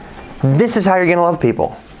 this is how you're going to love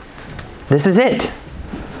people. This is it.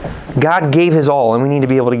 God gave his all, and we need to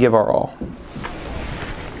be able to give our all.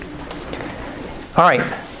 All right.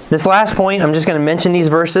 This last point, I'm just going to mention these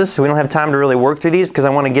verses, so we don't have time to really work through these because I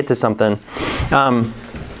want to get to something.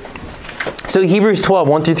 So Hebrews 12,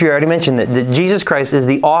 1 through 3, I already mentioned that Jesus Christ is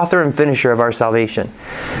the author and finisher of our salvation.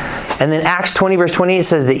 And then Acts 20, verse 28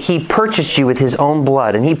 says that he purchased you with his own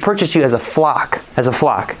blood, and he purchased you as a flock,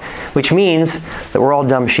 which means that we're all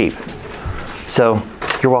dumb sheep. So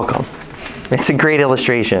you're welcome. It's a great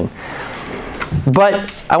illustration.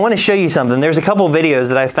 But I want to show you something. There's a couple of videos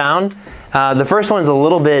that I found. The first one's a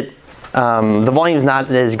little bit, the volume's not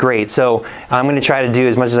as great, so I'm going to try to do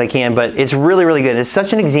as much as I can, but it's really, really good. It's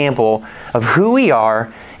such an example of who we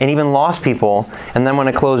are and even lost people, and then I'm going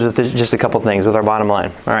to close with just a couple things with our bottom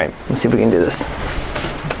line. All right, let's see if we can do this.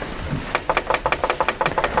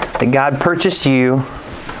 That God purchased you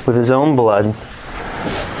with his own blood.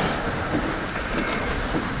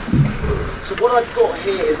 So what I've got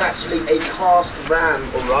here is actually a cast ram,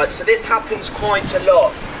 alright? So this happens quite a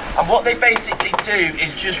lot. And what they basically do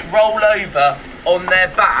is just roll over on their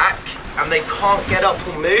back and they can't get up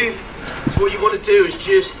or move. So what you want to do is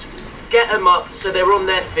just get them up so they're on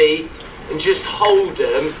their feet and just hold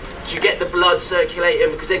them to get the blood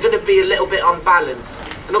circulating, because they're going to be a little bit unbalanced.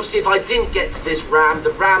 And obviously if I didn't get to this ram,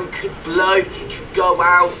 the ram could blow, it could go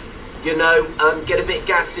out, get a bit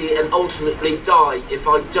gassy and ultimately die if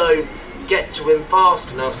I don't get to him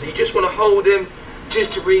fast enough. So you just want to hold him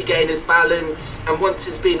just to regain his balance, and once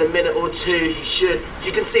it's been a minute or two, he should.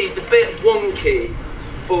 You can see he's a bit wonky,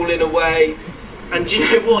 falling away, and do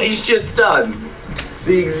you know what he's just done?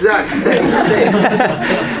 The exact same thing.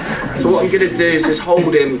 So what I'm going to do is just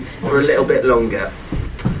hold him for a little bit longer.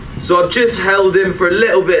 So I've just held him for a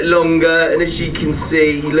little bit longer, and as you can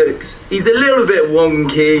see, he's a little bit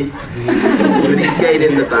wonky, but he's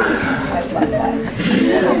gaining the balance.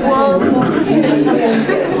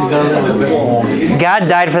 God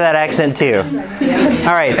died for that accent too.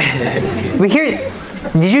 All right.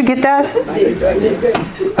 Did you get that?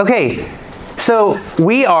 Okay. So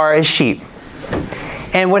we are as sheep.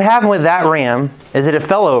 And what happened with that ram is that it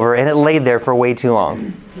fell over and it laid there for way too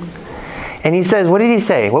long. And he says, what did he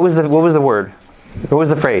say? What was the word? What was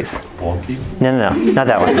the phrase? Wonky? No, not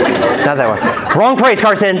that one. Not that one. Wrong phrase,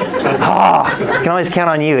 Carson. I can always count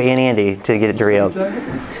on you and Andy to get it derailed.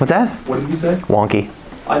 What's that? What did you say? Wonky.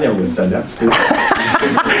 I never would have said that. Stupid.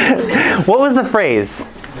 What was the phrase?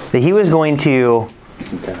 That he was going to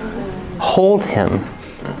hold him.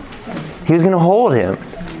 He was going to hold him.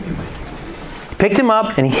 He picked him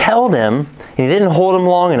up and he held him, and he didn't hold him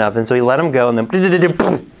long enough, and so he let him go, and then,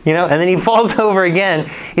 and then he falls over again.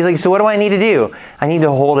 He's like, so what do I need to do? I need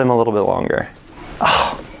to hold him a little bit longer.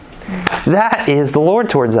 Oh, that is the Lord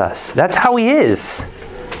towards us. That's how he is.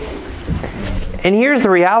 And here's the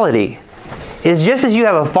reality, is just as you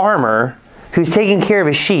have a farmer who's taking care of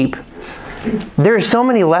his sheep, there are so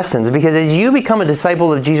many lessons, because as you become a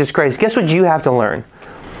disciple of Jesus Christ, guess what you have to learn?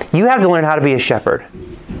 You have to learn how to be a shepherd.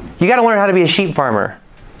 You got to learn how to be a sheep farmer.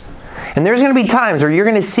 And there's going to be times where you're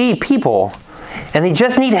going to see people and they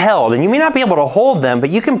just need held. And you may not be able to hold them, but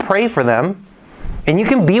you can pray for them and you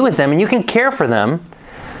can be with them and you can care for them.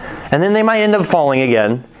 And then they might end up falling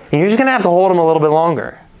again. And you're just going to have to hold them a little bit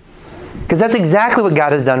longer. Because that's exactly what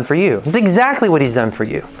God has done for you. It's exactly what he's done for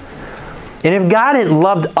you. And if God had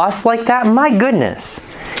loved us like that, my goodness,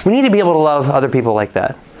 we need to be able to love other people like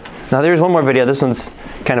that. Now there's one more video. This one's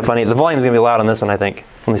kind of funny. The volume's going to be loud on this one, I think.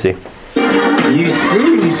 Let me see. You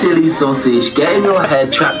silly, silly sausage, getting your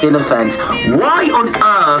head trapped in a fence. Why on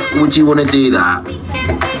earth would you want to do that?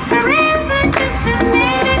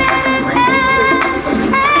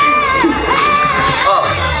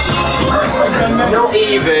 Not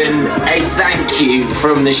even a thank you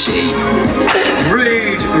from the sheep.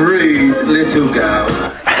 Rude, rude little girl.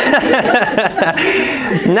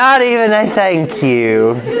 Not even a thank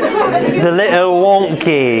you. It's a little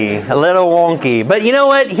wonky. But you know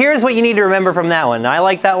what? Here's what you need to remember from that one. I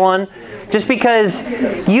like that one. Just because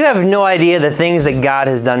you have no idea the things that God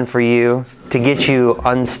has done for you to get you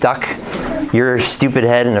unstuck your stupid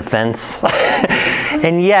head in a fence.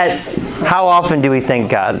 And yet, how often do we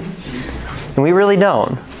thank God? And we really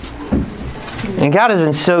don't. And God has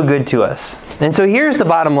been so good to us. And so here's the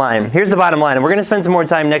bottom line. And we're going to spend some more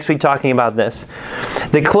time next week talking about this.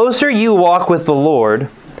 The closer you walk with the Lord,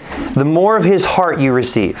 the more of his heart you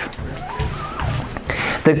receive.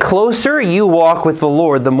 The closer you walk with the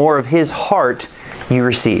Lord, the more of his heart you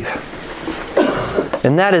receive.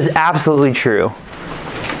 And that is absolutely true.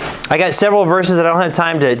 I got several verses that I don't have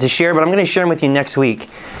time to share, but I'm going to share them with you next week.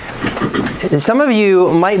 Some of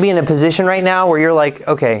you might be in a position right now where you're like,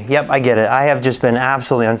 okay, yep, I get it. I have just been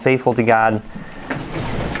absolutely unfaithful to God.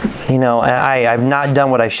 You know, I've not done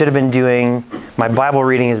what I should have been doing. My Bible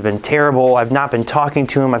reading has been terrible. I've not been talking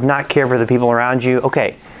to him. I've not cared for the people around you.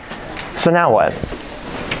 Okay, so now what?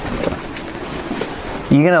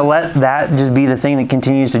 You going to let that just be the thing that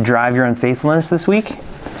continues to drive your unfaithfulness this week?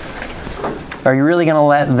 Are you really going to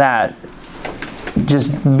let that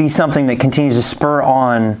just be something that continues to spur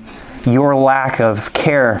on your lack of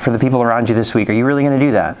care for the people around you this week? Are you really going to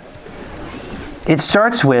do that? It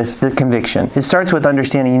starts with the conviction. It starts with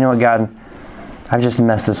understanding, you know what, God, I've just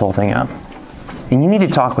messed this whole thing up. And you need to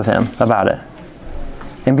talk with him about it.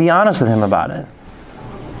 And be honest with him about it.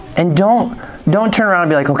 And don't turn around and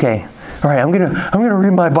be like, okay, all right, I'm gonna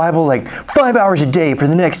read my Bible like 5 hours a day for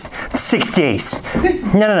the next 6 days.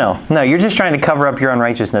 No. You're just trying to cover up your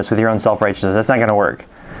unrighteousness with your own self-righteousness. That's not going to work.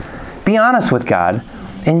 Be honest with God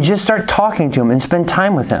and just start talking to him and spend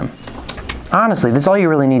time with him. Honestly, that's all you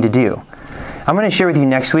really need to do. I'm going to share with you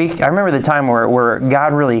next week. I remember the time where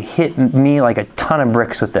God really hit me like a ton of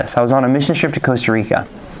bricks with this. I was on a mission trip to Costa Rica.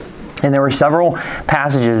 And there were several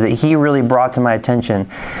passages that he really brought to my attention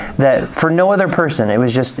that for no other person, it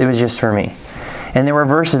was just for me. And there were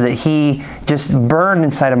verses that he just burned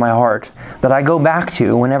inside of my heart that I go back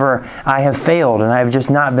to whenever I have failed and I have just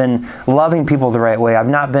not been loving people the right way. I've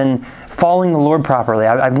not been following the Lord properly.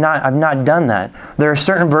 I've not done that. There are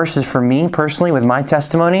certain verses for me personally with my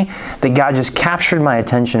testimony that God just captured my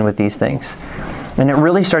attention with these things. And it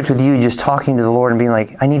really starts with you just talking to the Lord and being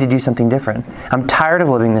like, I need to do something different. I'm tired of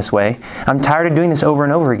living this way. I'm tired of doing this over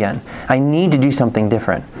and over again. I need to do something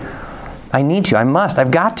different. I need to. I must.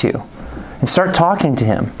 I've got to. And start talking to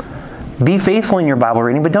him. Be faithful in your Bible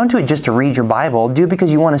reading, but don't do it just to read your Bible. Do it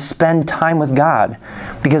because you want to spend time with God.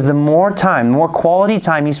 Because the more quality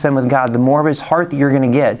time you spend with God, the more of his heart that you're going to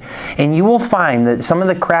get. And you will find that some of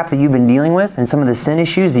the crap that you've been dealing with and some of the sin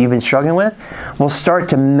issues that you've been struggling with will start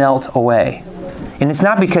to melt away. And it's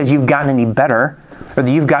not because you've gotten any better or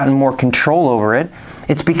that you've gotten more control over it.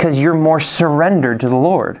 It's because you're more surrendered to the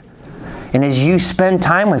Lord. And as you spend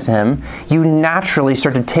time with him, you naturally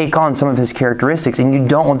start to take on some of his characteristics and you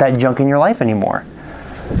don't want that junk in your life anymore.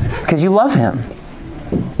 Because you love him.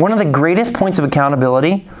 One of the greatest points of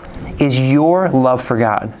accountability is your love for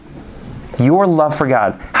God. Your love for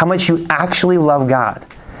God. How much you actually love God.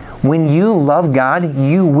 When you love God,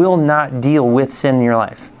 you will not deal with sin in your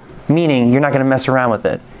life. meaning you're not going to mess around with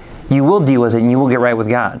it. You will deal with it and you will get right with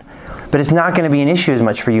God. But it's not going to be an issue as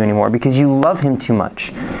much for you anymore because you love Him too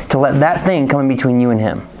much to let that thing come in between you and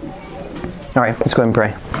Him. All right, let's go ahead and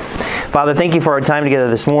pray. Father, thank you for our time together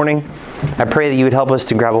this morning. I pray that you would help us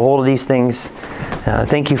to grab a hold of these things.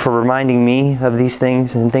 Thank you for reminding me of these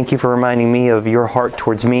things, and thank you for reminding me of your heart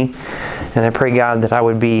towards me. And I pray, God, that I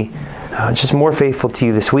would be just more faithful to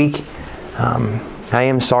you this week. I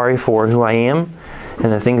am sorry for who I am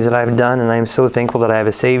and the things that I've done, and I am so thankful that I have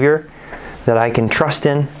a Savior that I can trust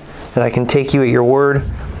in, that I can take you at your word,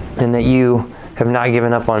 and that you have not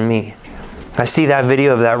given up on me. I see that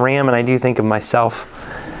video of that ram, and I do think of myself.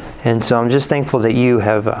 And so I'm just thankful that you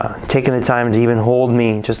have taken the time to even hold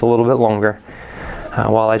me just a little bit longer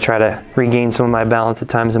while I try to regain some of my balance at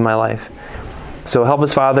times in my life. So help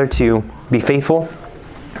us, Father, to be faithful,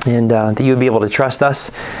 and that you would be able to trust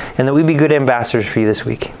us, and that we'd be good ambassadors for you this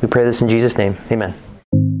week. We pray this in Jesus' name. Amen.